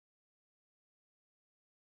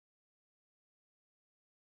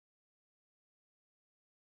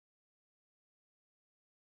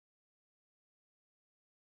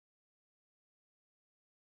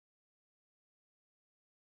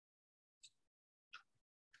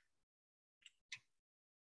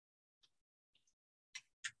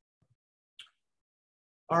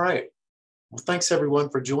All right. Well, thanks everyone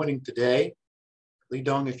for joining today.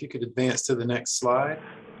 Lidong, if you could advance to the next slide.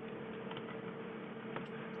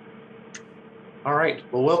 All right.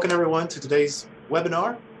 Well, welcome everyone to today's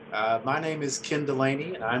webinar. My name is Ken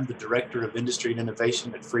Delaney, and I'm the Director of Industry and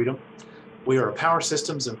Innovation at FREEDM. We are a power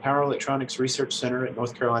systems and power electronics research center at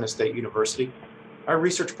North Carolina State University. Our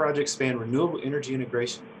research projects span renewable energy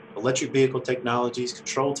integration, electric vehicle technologies,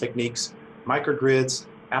 control techniques, microgrids,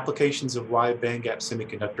 applications of wide bandgap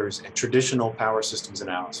semiconductors, and traditional power systems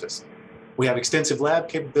analysis. We have extensive lab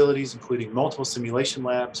capabilities, including multiple simulation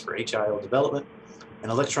labs for HIL development, an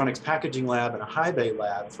electronics packaging lab, and a high bay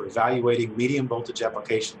lab for evaluating medium voltage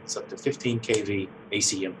applications up to 15 kV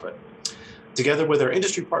AC input. Together with our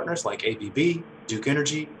industry partners like ABB, Duke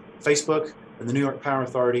Energy, Facebook, and the New York Power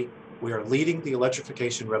Authority, we are leading the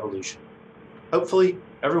electrification revolution. Hopefully,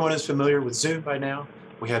 everyone is familiar with Zoom by now.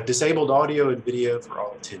 We have disabled audio and video for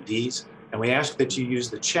all attendees, and we ask that you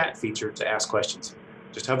use the chat feature to ask questions.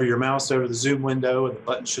 Just hover your mouse over the Zoom window and the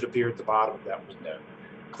button should appear at the bottom of that window.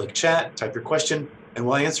 Click chat, type your question, and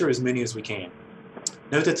we'll answer as many as we can.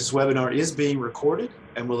 Note that this webinar is being recorded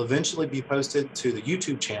and will eventually be posted to the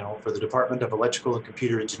YouTube channel for the Department of Electrical and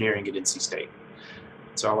Computer Engineering at NC State.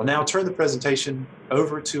 So I will now turn the presentation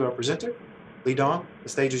over to our presenter. Lidong, the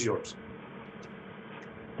stage is yours.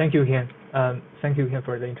 Thank you, Ken. Thank you, Ken,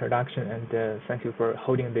 for the introduction, and thank you for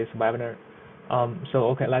holding this webinar.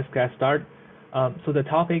 Okay, let's get started. So the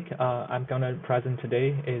topic I'm going to present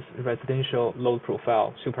today is residential load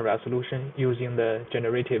profile super resolution using the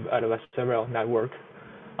Generative Adversarial Network.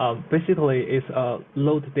 Basically, it's a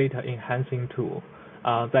load data enhancing tool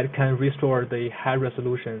that can restore the high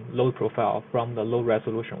resolution load profile from the low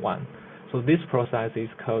resolution one. So this process is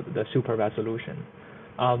called the super resolution.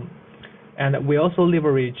 And we also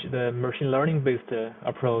leverage the machine learning based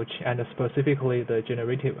approach, and specifically the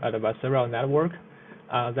generative adversarial network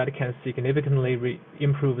that can significantly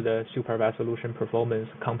improve the super resolution performance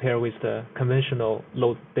compared with the conventional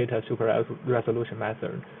low data super resolution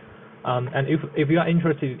method. And if you are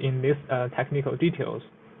interested in these technical details,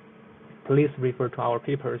 please refer to our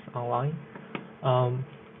papers online.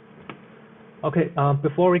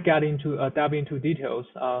 Before we get into dive into details,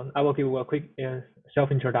 I will give a quick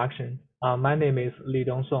self-introduction. My name is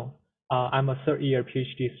Lidong Song. I'm a third-year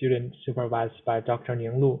Ph.D. student supervised by Dr.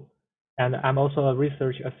 Ning Lu, and I'm also a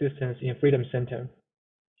research assistant in FREEDM Center.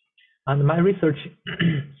 And my research,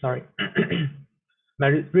 my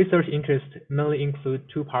research interests mainly include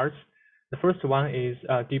two parts. The first one is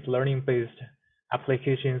deep learning-based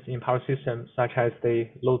applications in power systems, such as the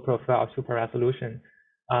load profile super resolution,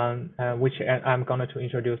 which I'm going to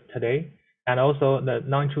introduce today, and also the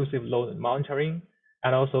non-intrusive load monitoring,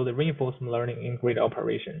 and also the reinforcement learning in grid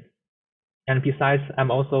operation. And besides, I'm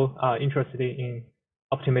also interested in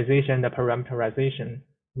optimization and parameterization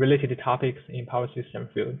related topics in power system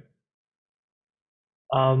field.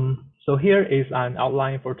 So here is an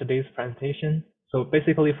outline for today's presentation. So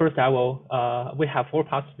basically, first we have 4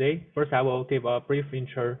 parts today. First, I will give a brief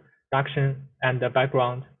introduction and the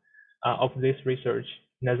background of this research.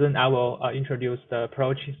 And then I will introduce the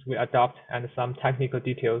approaches we adopt and some technical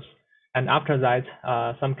details. And after that,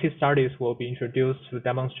 some case studies will be introduced to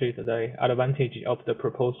demonstrate the advantage of the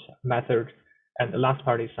proposed method. And the last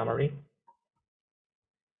part is summary.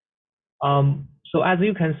 So as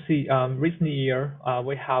you can see, recent year,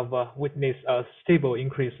 we have witnessed a stable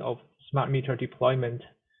increase of smart meter deployment.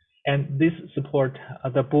 And this support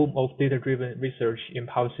the boom of data-driven research in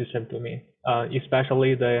power system domain,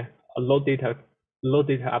 especially the load data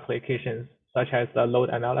applications, such as the load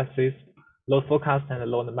analysis, load forecast, and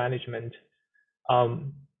load management.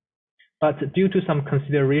 But due to some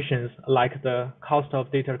considerations like the cost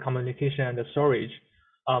of data communication and the storage,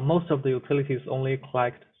 most of the utilities only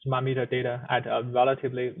collect smart meter data at a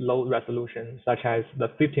relatively low resolution, such as the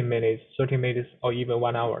 15 minutes, 30 minutes, or even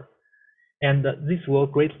 1 hour. And this will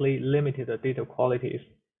greatly limit the data qualities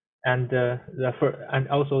and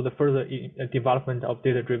also the further development of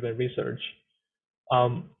data-driven research.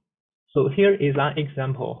 So here is an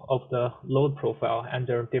example of the load profile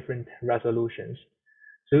under different resolutions.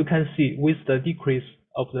 So you can see with the decrease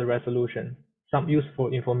of the resolution, some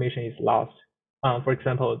useful information is lost. For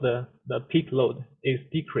example, the peak load is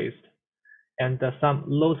decreased, and some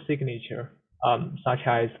load signature, such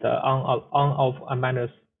as the on-off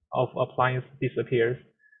manners of appliance disappears,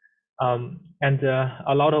 and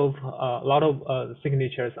a lot of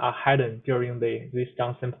signatures are hidden during this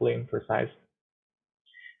downsampling process.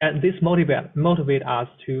 And this motivate us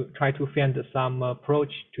to try to find some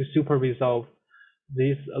approach to super resolve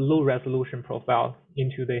this low resolution profile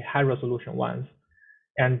into the high resolution ones.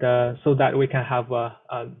 and so that we can have a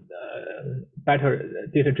better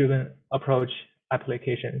data-driven approach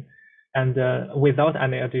application, and without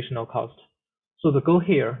any additional cost. So the goal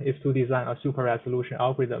here is to design a super resolution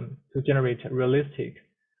algorithm to generate realistic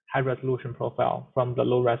high resolution profile from the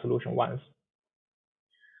low resolution ones.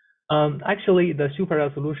 Actually, the super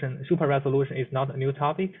resolution is not a new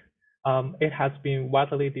topic. It has been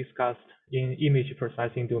widely discussed in image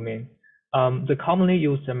processing domain. The commonly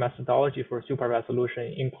used methodology for super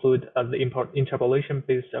resolution include the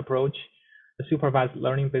interpolation-based approach, the supervised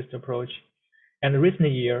learning-based approach, and in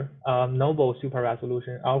recent year, novel super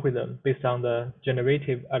resolution algorithm based on the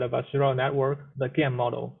Generative Adversarial Network, the GAN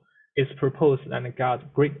model, is proposed and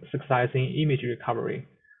got great success in image recovery.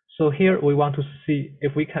 So here we want to see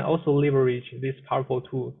if we can also leverage this powerful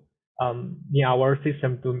tool in our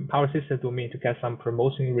power system domain to get some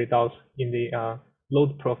promising results in the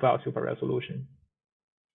load profile super resolution.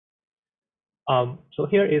 So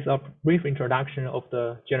here is a brief introduction of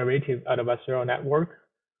the Generative Adversarial Network.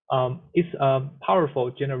 It's a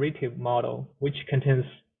powerful generative model which contains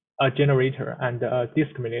a generator and a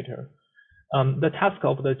discriminator. The task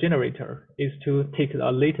of the generator is to take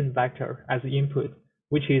a latent vector as input,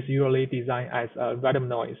 which is usually designed as a random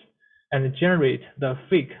noise, and generate the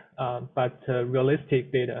fake but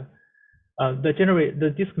realistic data.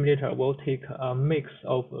 The discriminator will take a mix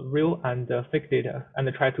of real and fake data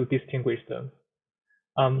and try to distinguish them.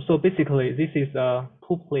 So basically, this is a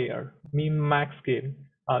two-player min-max game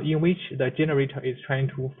in which the generator is trying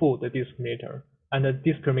to fool the discriminator, and the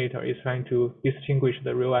discriminator is trying to distinguish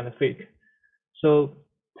the real and fake. So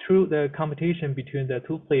through the competition between the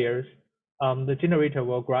two players, the generator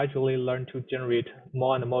will gradually learn to generate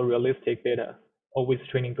more and more realistic data as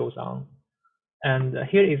training goes on. And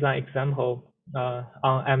here is an example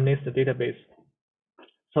on MNIST database.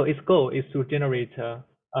 So its goal is to generate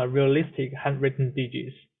a realistic handwritten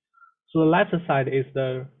digits. So the left side is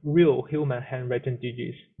the real human handwritten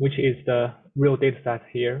digits, which is the real data set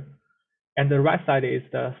here. And the right side is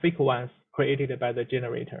the fake ones created by the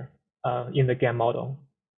generator in the GAN model.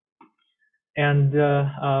 And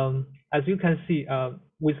as you can see,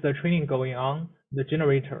 with the training going on, the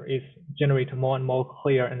generator is generating more and more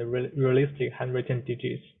clear and realistic handwritten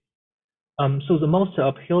digits. So the most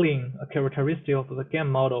appealing characteristic of the GAN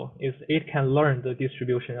model is it can learn the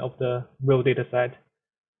distribution of the real data set.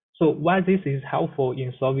 So why this is helpful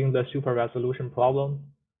in solving the super resolution problem?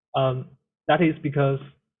 That is because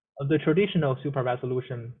the traditional super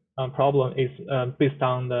resolution problem is based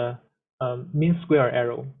on the mean square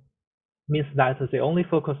error. Means that they only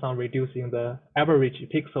focus on reducing the average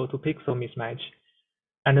pixel to pixel mismatch,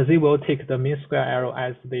 and they will take the mean square error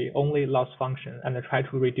as the only loss function and try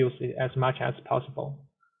to reduce it as much as possible.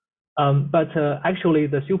 But actually,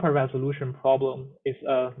 the super resolution problem is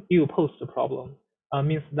a ill-posed problem.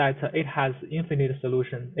 Means that it has infinite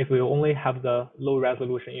solution if we only have the low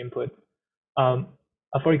resolution input.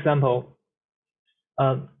 For example,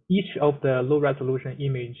 each of the low resolution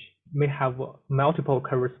image may have multiple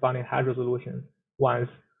corresponding high resolution ones,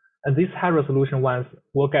 and these high resolution ones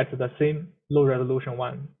will get the same low resolution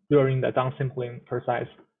one during the downsampling process.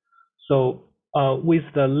 So with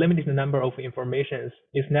the limited number of informations,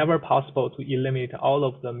 it's never possible to eliminate all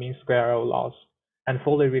of the mean square error loss and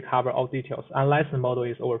fully recover all details unless the model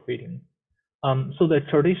is overfitting. So the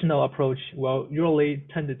traditional approach will usually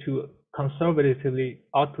tend to conservatively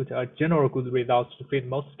output a general good results to fit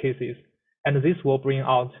most cases, and this will bring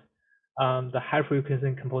out the high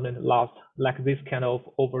frequency component loss, like this kind of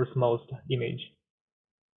oversmooth image.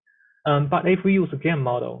 But if we use a GAN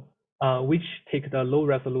model, which take the low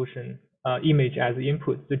resolution image as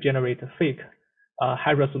input to generate a fake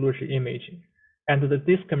high resolution image, and the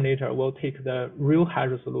discriminator will take the real high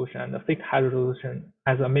resolution and the fake high resolution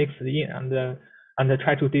as a mixed in, and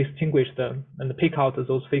try to distinguish them and pick out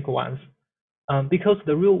those fake ones. Because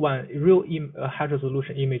the real high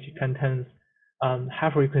resolution image contains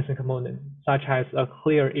high frequency component, such as a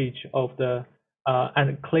clear edge of the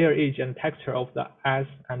clear edge and texture of the eyes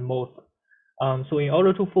and mouth. So in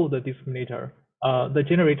order to fool the discriminator, the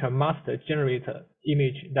generator must generate an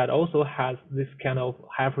image that also has this kind of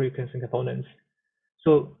high frequency components.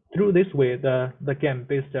 So through this way, the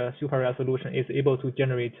GAN-based super resolution is able to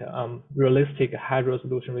generate realistic high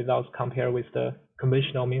resolution results compared with the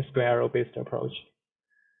conventional mean square error-based approach.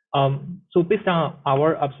 So based on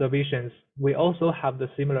our observations, we also have the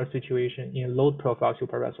similar situation in load profile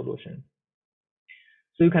super resolution.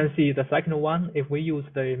 So you can see the second one, if we use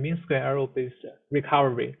the mean square error-based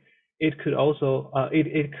recovery, it could also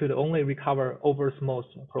it could only recover over smooth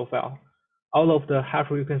profile. All of the high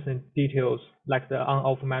frequency details, like the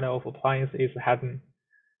on-off manner of appliance, is hidden.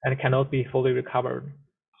 and cannot be fully recovered.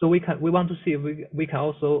 So we want to see if we can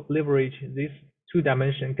also leverage this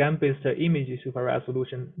two-dimension GAN-based image super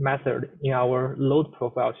resolution method in our load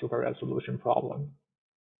profile super resolution problem.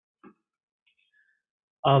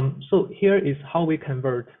 So here is how we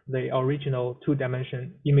convert the original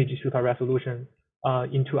two-dimension image super resolution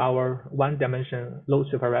into our one-dimension load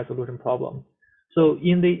super resolution problem. So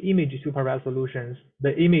in the image super resolutions,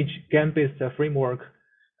 the image GAN-based framework,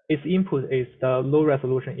 its input is the low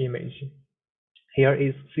resolution image. Here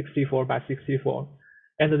is 64 by 64.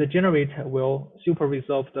 And the generator will super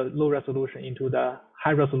resolve the low resolution into the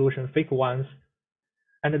high resolution fake ones.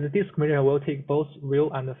 And the discriminator will take both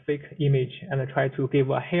real and fake image and try to give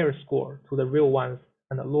a higher score to the real ones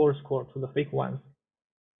and a lower score to the fake ones.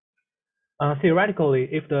 Theoretically,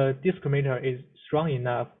 if the discriminator is strong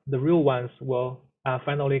enough, the real ones will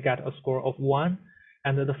finally get a score of 1,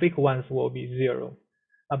 and the fake ones will be 0.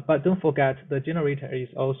 But don't forget, the generator is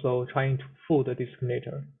also trying to fool the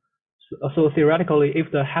discriminator. So theoretically,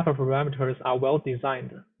 if the hyperparameters are well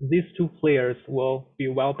designed, these two players will be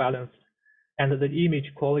well balanced, and the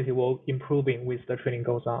image quality will improving with the training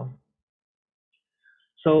goes on.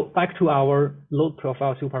 So back to our load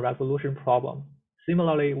profile super resolution problem.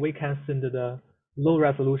 Similarly, we can send the low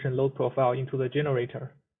resolution load profile into the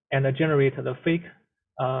generator and generate the fake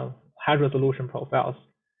high resolution profiles.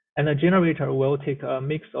 And the generator will take a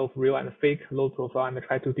mix of real and fake load profile and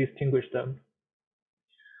try to distinguish them.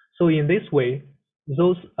 So in this way,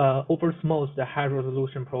 those oversmooth high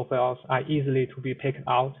resolution profiles are easily to be picked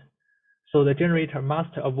out. So the generator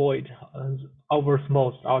must avoid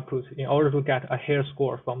oversmooth output in order to get a higher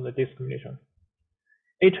score from the discriminator.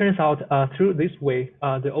 It turns out through this way,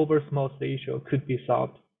 the oversmooth issue could be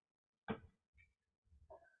solved.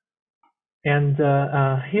 And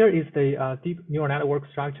here is the deep neural network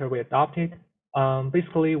structure we adopted.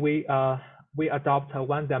 Basically, we adopt a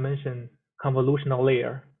one-dimension convolutional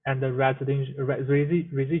layer and the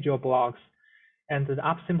residual blocks, and the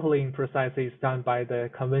upsampling process is done by the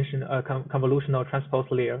convolutional transpose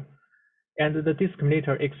layer. And the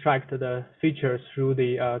discriminator extracts the features through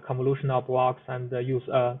the convolutional blocks and use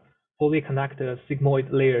a fully connected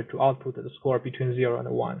sigmoid layer to output the score between 0 and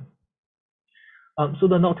 1. So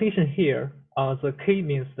the notation here, the K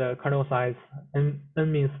means the kernel size, N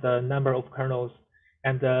means the number of kernels,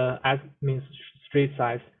 and S means street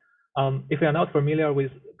size. If you are not familiar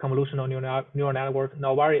with convolutional neural network,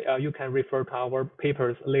 no worry, you can refer to our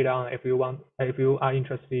papers later on if you are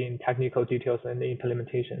interested in technical details and the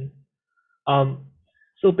implementation.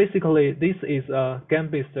 So basically, this is a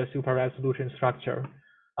GAN-based super resolution structure.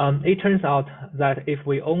 It turns out that if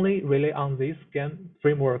we only rely on this GAN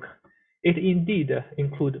framework, it indeed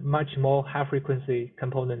includes much more high-frequency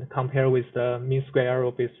component compared with the mean square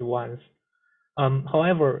error-based ones.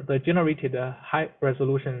 However, the generated high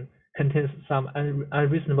resolution contains some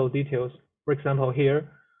unreasonable details. For example, here,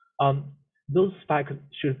 those spikes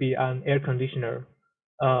should be an air conditioner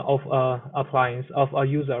of appliance of a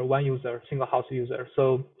user, one user, single house user.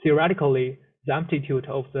 So theoretically, the amplitude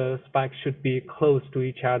of the spike should be close to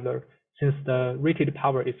each other since the rated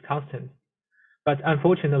power is constant. But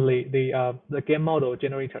unfortunately, the GAN model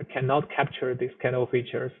generator cannot capture these kind of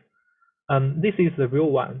features. This is the real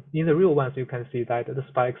one. In the real ones, you can see that the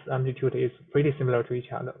spike's amplitude is pretty similar to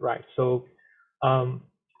each other, right? So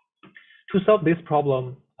to solve this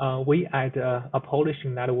problem, we add a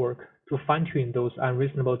polishing network to fine-tune those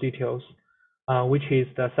unreasonable details, which is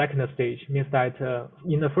the second stage. Means that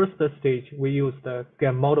in the first stage, we use the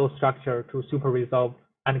GAN model structure to super resolve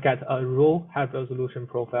and get a raw high-resolution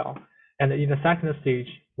profile. And in the second stage,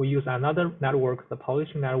 we use another network, the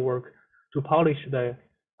polishing network, to polish the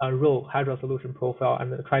raw high-resolution profile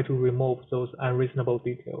and try to remove those unreasonable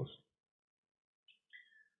details.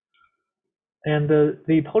 And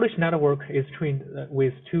the polish network is trained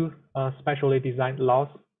with two specially designed laws,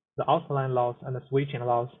 the outline laws and the switching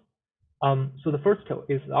laws. So the first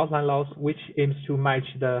is the outline laws, which aims to match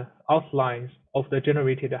the outlines of the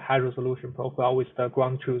generated high-resolution profile with the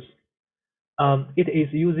ground truth. It is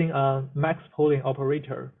using a max polling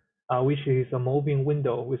operator, which is a moving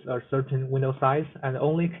window with a certain window size and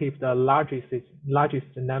only keep the largest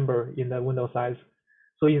number in the window size.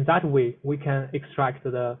 So in that way, we can extract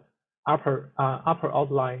the upper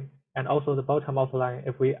outline and also the bottom outline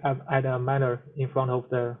if we add a minor in front of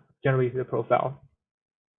the generated profile.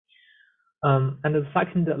 And the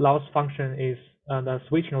second loss function is the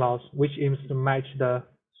switching loss, which aims to match the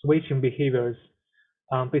switching behaviors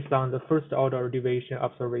based on the first order deviation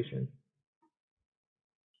observation.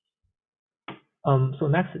 So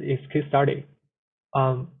next is case study.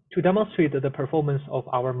 To demonstrate the performance of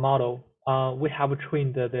our model, we have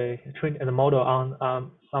trained the model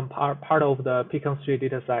on some part of the Pecan Street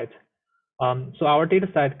dataset. So our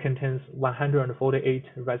dataset contains 148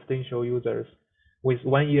 residential users with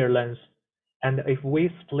 1 year length. And if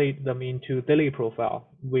we split them into daily profile,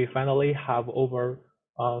 we finally have over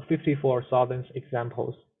 54,000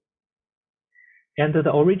 examples. And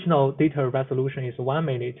the original data resolution is 1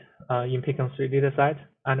 minute in Pecan Street dataset,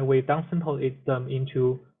 and we downsampled them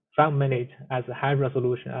into 5 minutes as high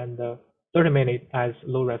resolution and 30 minutes as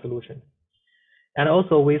low resolution. And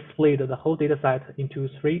also we split the whole dataset into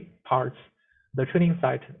 3 parts: the training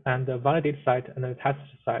site and the validate site and the test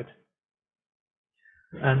site.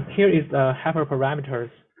 And here is the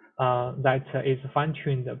hyperparameters that is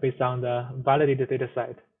fine-tuned based on the validated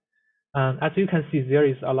dataset. As you can see, there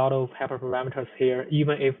is a lot of hyperparameters here,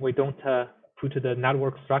 even if we don't put the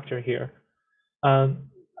network structure here.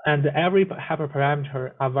 And every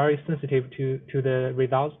hyperparameter are very sensitive to the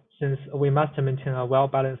results, since we must maintain a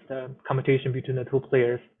well-balanced competition between the 2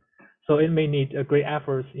 players. So it may need a great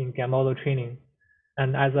efforts in GAN model training.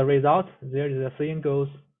 And as a result, there is a saying goes,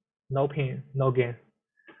 no pain, no gain.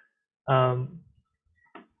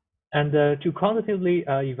 To quantitatively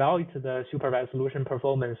evaluate the super resolution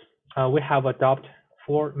performance, we have adopted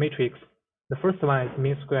 4 metrics. The first one is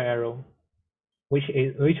mean square error,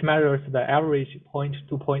 which measures the average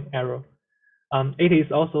point-to-point error. It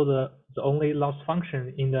is also the only loss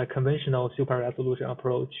function in the conventional super resolution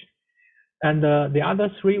approach. And the other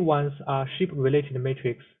 3 ones are ship-related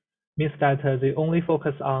metrics, means that they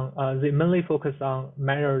mainly focus on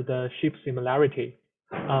measure the ship similarity.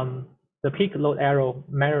 The peak load error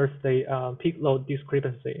measures the peak load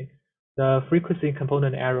discrepancy. The frequency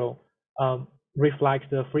component error reflects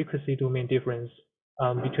the frequency domain difference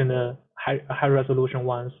between the high resolution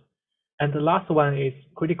ones. And the last one is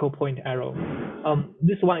critical point error.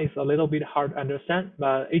 This one is a little bit hard to understand,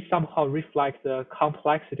 but it somehow reflects the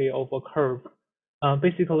complexity of a curve.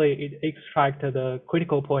 Basically, it extracts the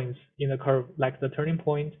critical points in the curve, like the turning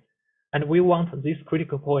point, and we want these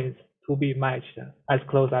critical points to be matched as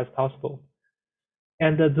close as possible.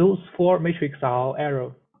 And those 4 metrics are all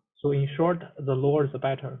error. So in short, the lower the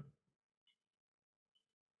better.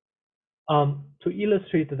 To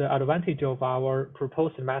illustrate the advantage of our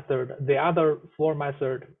proposed method, the other 4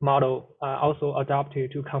 method model also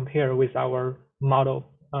adopted to compare with our model,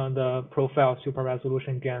 the profile super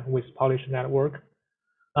resolution GAN with polished network.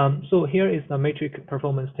 So here is the metric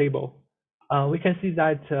performance table. We can see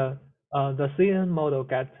that the CNN model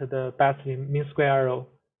gets the best in mean square error.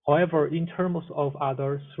 However, in terms of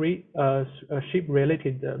other 3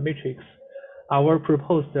 ship-related metrics, our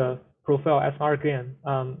proposed profile SR GAN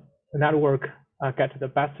network get the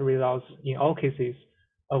best results in all cases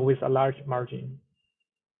with a large margin.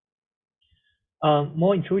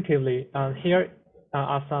 More intuitively, here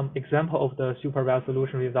are some examples of the super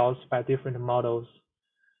resolution results by different models.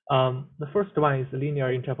 The first one is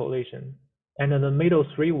linear interpolation, and the middle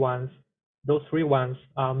 3 ones, those 3 ones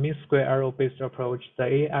are mean square error based approach, the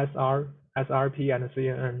ASR, SRP, and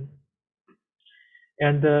CNN.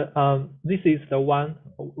 And this is the one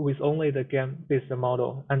with only the GAN based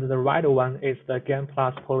model, and the right one is the GAN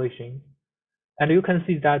plus polishing. And you can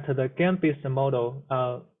see that the GAN based model,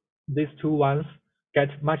 these 2 ones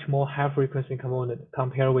get much more high frequency component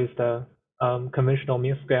compared with the conventional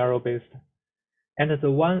mean square error based. And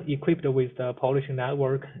the one equipped with the polishing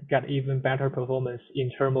network get even better performance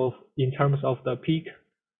in terms of the peak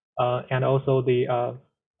and also the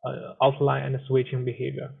outline and switching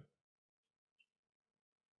behavior.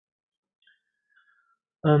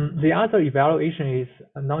 The other evaluation is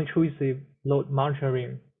a non-intrusive load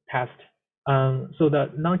monitoring test. So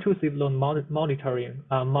the non-intrusive load monitoring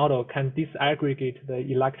model can disaggregate the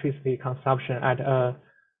electricity consumption at a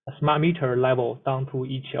smart meter level down to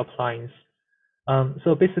each appliance.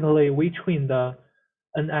 So basically, we train the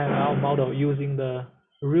NILM model using the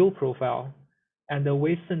real profile, and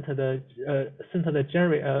we sent the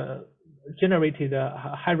generated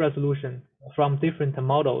high resolution from different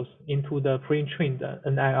models into the pre-trained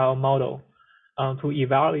NILM model to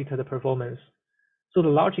evaluate the performance. So the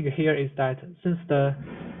logic here is that since the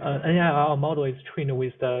NILM model is trained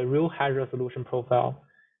with the real high resolution profile,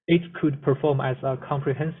 it could perform as a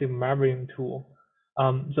comprehensive measuring tool.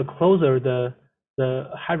 The closer the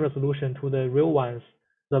high resolution to the real ones,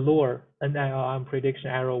 the lower NILM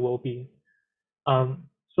prediction error will be.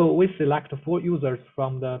 So we select 4 users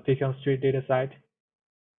from the Pecan Street dataset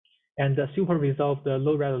and super resolve the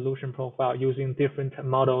low resolution profile using different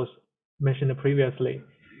models mentioned previously.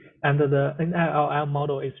 And the NILM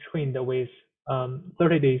model is trained with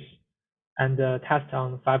 30 days and test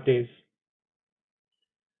on 5 days.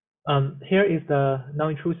 Here is the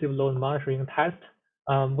non-intrusive load monitoring test.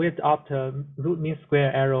 We adopt root mean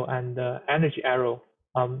square error and energy error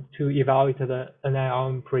to evaluate the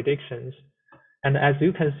NILM predictions. And as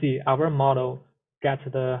you can see, our model gets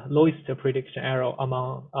the lowest prediction error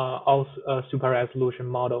among all super resolution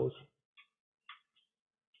models.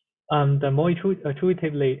 The more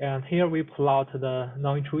intuitively, and here we plot the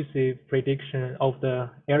non-intrusive prediction of the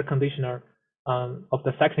air conditioner of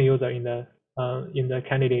the second user in the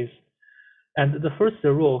candidates. And the first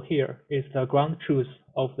rule here is the ground truth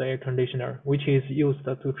of the air conditioner, which is used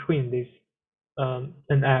to train this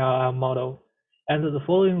NILM model. And the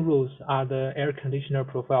following rules are the air conditioner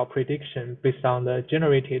profile prediction based on the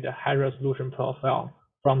generated high resolution profile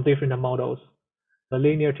from different models, the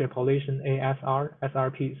linear interpolation ASR,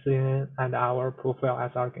 SRP, CNN, and our profile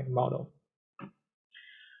SR model.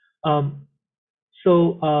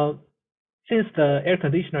 Since the air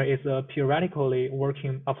conditioner is a periodically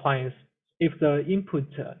working appliance, if the input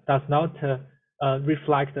does not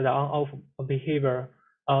reflect the on-off behavior,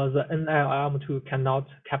 the NILM2 cannot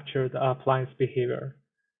capture the appliance behavior.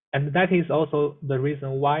 And that is also the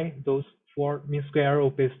reason why those four mean square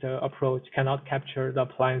error-based approach cannot capture the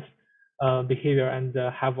appliance behavior and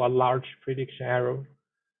have a large prediction error.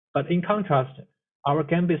 But in contrast, our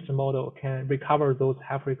GAN-based model can recover those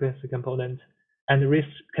high-frequency components and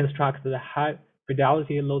reconstruct the high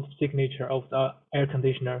fidelity load signature of the air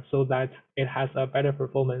conditioner so that it has a better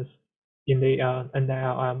performance in the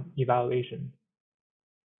NILM evaluation.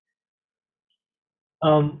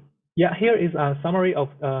 Here is a summary of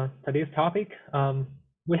today's topic.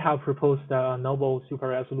 We have proposed a novel super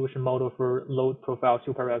resolution model for load profile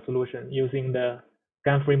super resolution using the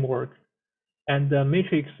GAN framework. And the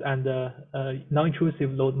matrix and the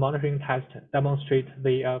non-intrusive load monitoring test demonstrate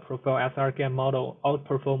the profile SR GAN model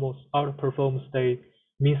outperforms the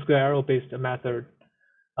mean square error-based method.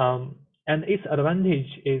 And its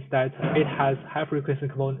advantage is that it has high frequency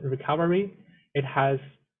component recovery, it has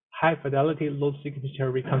high fidelity load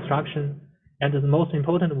signature reconstruction, and the most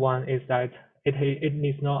important one is that it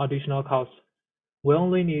needs no additional cost. We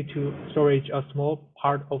only need to storage a small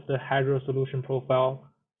part of the high resolution profile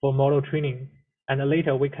for model training, and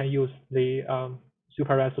later we can use the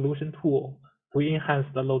super resolution tool to enhance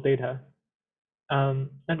the load data. And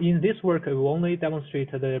in this work, we only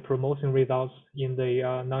demonstrate the promising results in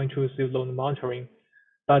the non-intrusive load monitoring.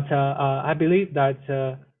 But I believe that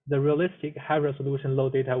the realistic high-resolution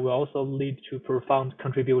load data will also lead to profound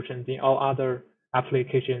contributions in all other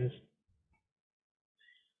applications.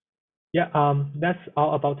 That's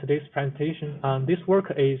all about today's presentation. This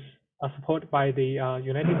work is supported by the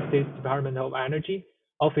United States Department of Energy,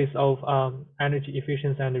 Office of Energy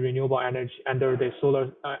Efficiency and Renewable Energy under the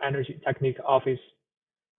Solar Energy Technique Office.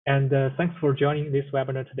 And thanks for joining this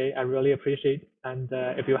webinar today. I really appreciate it. And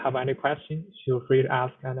if you have any questions, feel free to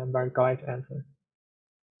ask, and I'm very glad to answer.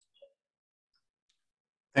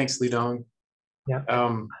 Thanks, Lidong.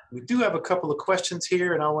 We do have a couple of questions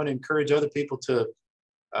here, and I want to encourage other people to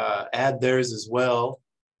add theirs as well.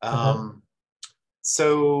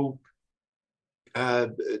 So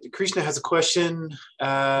Krishna has a question.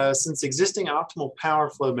 Since existing optimal power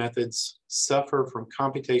flow methods suffer from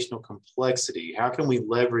computational complexity, how can we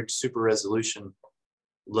leverage super resolution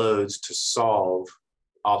loads to solve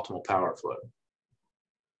optimal power flow?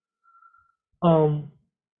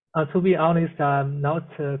 To be honest, I'm not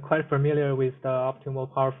quite familiar with the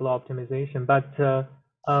optimal power flow optimization, but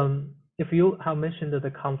if you have mentioned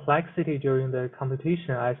the complexity during the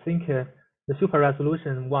computation, I think the super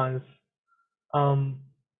resolution ones,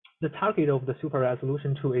 the target of the super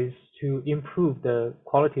resolution tool is to improve the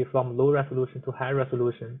quality from low resolution to high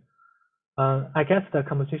resolution. I guess the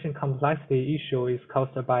computation complexity issue is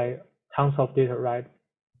caused by tons of data, right?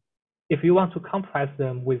 If you want to compress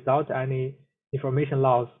them without any information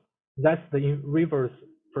loss, that's the reverse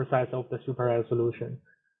process of the super resolution.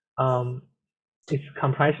 It's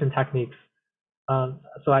compression techniques.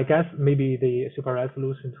 So I guess maybe the super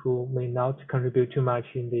resolution tool may not contribute too much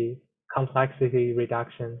in the complexity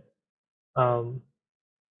reduction.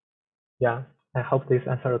 Yeah, I hope this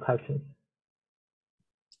answers your question.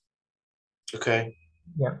 Okay.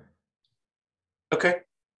 Yeah. Okay,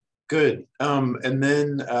 good. And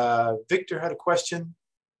then Victor had a question.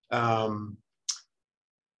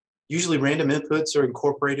 Usually random inputs are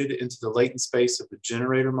incorporated into the latent space of the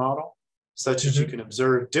generator model, such as you can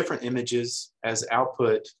observe different images as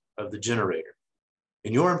output of the generator.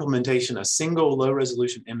 In your implementation, a single low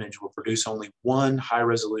resolution image will produce only one high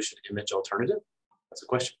resolution image alternative? That's a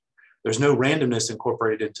question. There's no randomness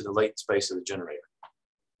incorporated into the latent space of the generator.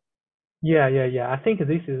 Yeah. I think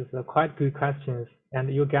this is a quite good question.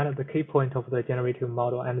 and you get the key point of the generative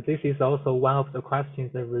model. And this is also one of the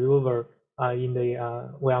questions the reviewer in the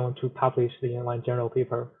want to publish the inline journal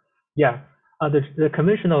paper. Yeah, the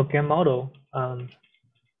conventional GAN model.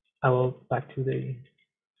 I will back to the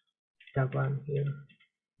diagram here.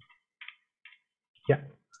 Yeah.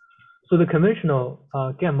 So the conventional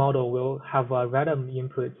GAN model will have a random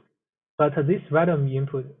input, but this random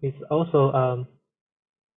input is also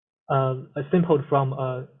sampled from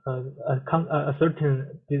a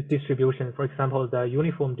certain distribution, for example, the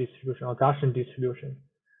uniform distribution or Gaussian distribution.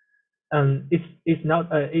 And it's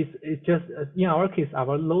not it's just in our case,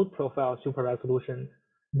 our low profile super resolution.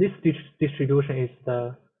 This distribution is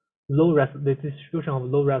the distribution of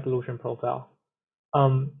low resolution profile.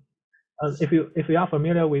 If you are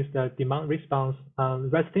familiar with the demand response,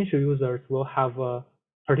 residential users will have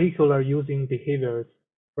particular using behaviors.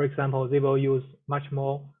 For example, they will use much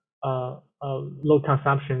more low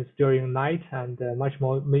consumptions during night and much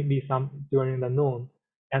more maybe some during the noon.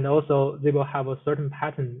 And also they will have a certain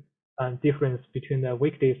pattern difference between the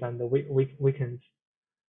weekdays and the weekends.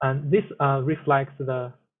 And this reflects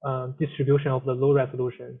the distribution of the low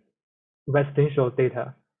resolution residential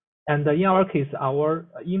data. And in our case, our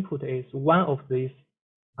input is one of these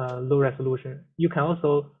low resolution. You can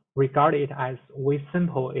also regard it as we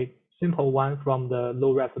sample one from the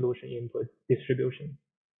low resolution input distribution.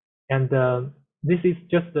 And this is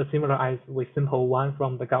just similar as we sample one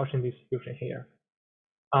from the Gaussian distribution here.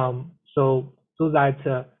 So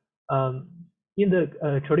that in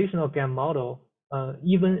the traditional GAN model,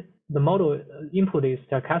 even the model input is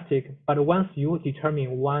stochastic, but once you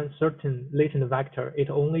determine one certain latent vector, it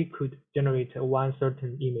only could generate one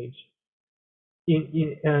certain image.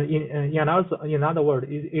 In other words,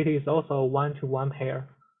 it is also a one-to-one pair.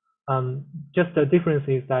 Just the difference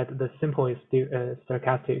is that the sample is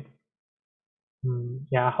stochastic.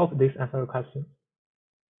 Yeah, I hope this answers your question.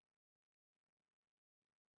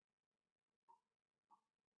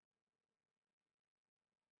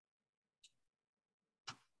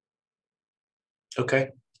 Okay,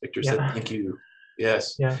 Victor said thank you.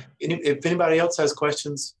 Yes. Yeah. If anybody else has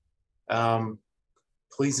questions,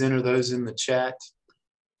 please enter those in the chat.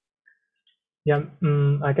 Yeah,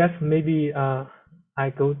 I guess maybe I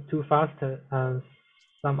go too fast.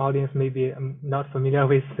 Some audience may be not familiar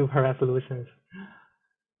with super resolutions.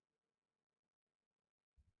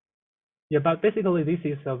 Yeah, but basically this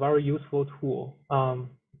is a very useful tool.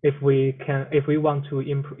 If we want to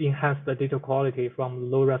enhance the data quality from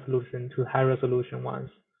low resolution to high resolution ones.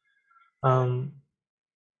 So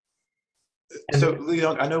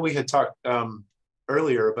Lidong, I know we had talked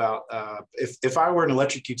earlier about if I were an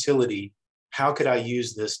electric utility, how could I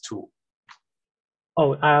use this tool?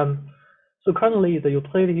 Oh, so currently the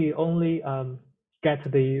utility only gets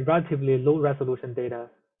the relatively low resolution data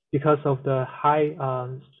because of the high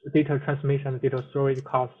data transmission and data storage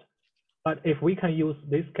costs. But if we can use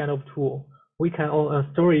this kind of tool, we can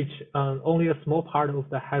storage only a small part of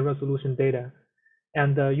the high resolution data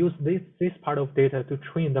and use this part of data to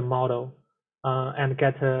train the model and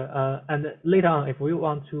get and later on, if we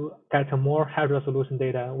want to get a more high resolution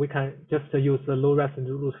data, we can just use the low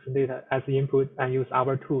resolution data as the input and use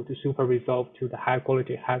our tool to super resolve to the high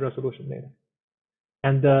quality, high resolution data.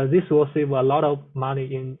 And this will save a lot of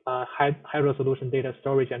money in high resolution data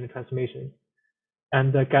storage and transmission,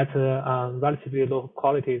 and get relatively low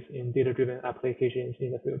qualities in data-driven applications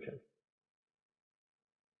in the future.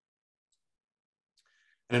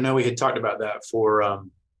 And I know we had talked about that for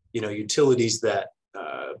utilities that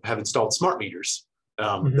have installed smart meters.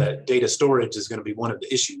 That data storage is going to be one of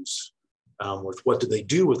the issues with what do they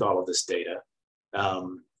do with all of this data.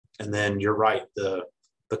 And then you're right, the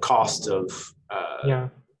cost of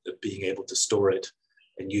being able to store it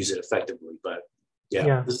and use it effectively. But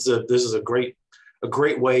this is a great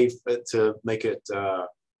way to make it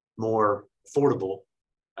more affordable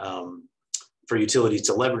for utilities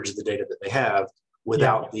to leverage the data that they have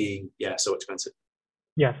without being so expensive.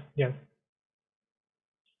 Yes,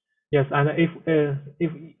 and if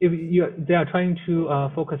they are trying to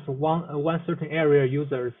focus one certain area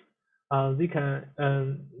users, they can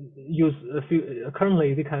use a few.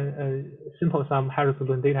 Currently, they can sample some high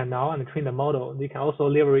resolution data now and train the model. They can also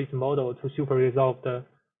leverage the model to super resolve the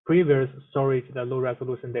previous storage, the low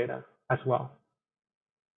resolution data as well.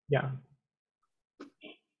 Yeah.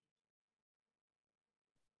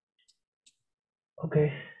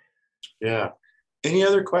 Okay. Yeah. Any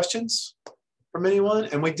other questions from anyone?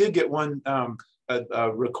 And we did get one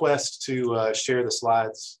a request to share the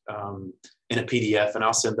slides in a PDF, and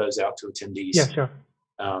I'll send those out to attendees. Yeah, sure.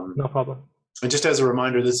 No problem. And just as a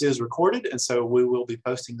reminder, this is recorded, and so we will be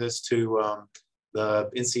posting this to the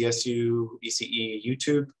NCSU ECE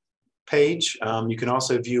YouTube page. You can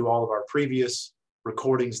also view all of our previous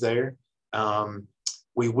recordings there.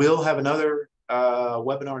 We will have another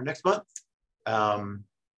webinar next month.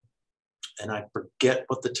 And I forget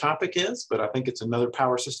what the topic is, but I think it's another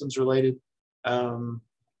power systems related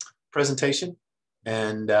presentation.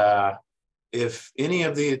 And if any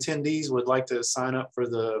of the attendees would like to sign up for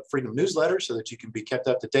the Freedom newsletter so that you can be kept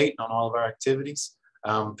up to date on all of our activities,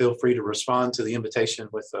 feel free to respond to the invitation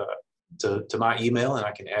with to my email, and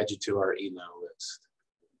I can add you to our email list.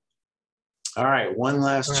 All right, one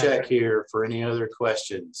last check here for any other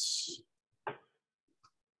questions.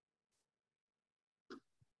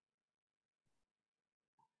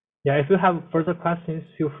 Yeah, if you have further questions,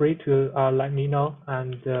 feel free to let me know,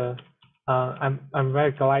 and I'm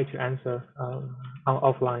very glad to answer on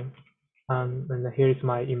offline. And here is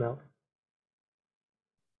my email.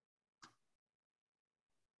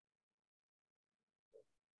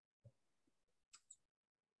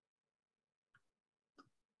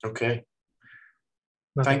 Okay.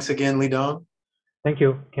 Thanks again, Lidong. Thank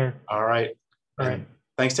you, Ken. All right.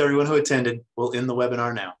 Thanks to everyone who attended. We'll end the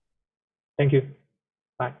webinar now. Thank you.